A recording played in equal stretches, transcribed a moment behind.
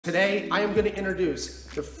Today, I am going to introduce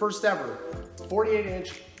the first ever 48-inch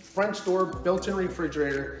French door built-in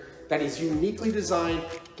refrigerator that is uniquely designed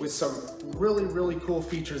with some really cool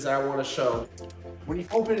features that I want to show. When you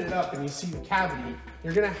open it up and you see the cavity,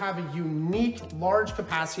 you're going to have a unique large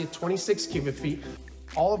capacity of 26 cubic feet.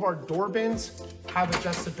 All of our door bins have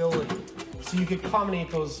adjustability, so you can combine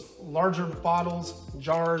those larger bottles,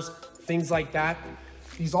 jars, things like that.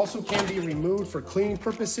 These also can be removed for cleaning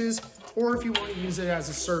purposes, or if you want to use it as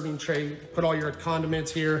a serving tray, put all your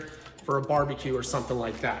condiments here for a barbecue or something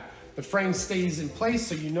like that. The frame stays in place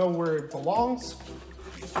so you know where it belongs.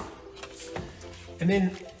 And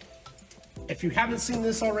then, if you haven't seen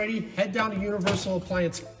this already, head down to Universal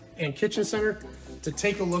Appliance and Kitchen Center to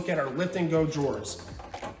take a look at our lift and go drawers.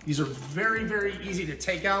 These are very easy to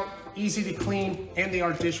take out, easy to clean, and they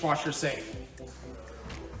are dishwasher safe.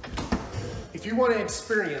 If you want to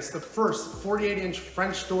experience the first 48-inch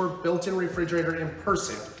French door built-in refrigerator in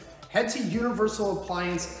person, head to Universal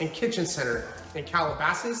Appliance and Kitchen Center in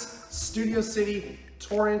Calabasas, Studio City,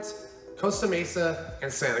 Torrance, Costa Mesa,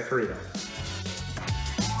 and Santa Clarita.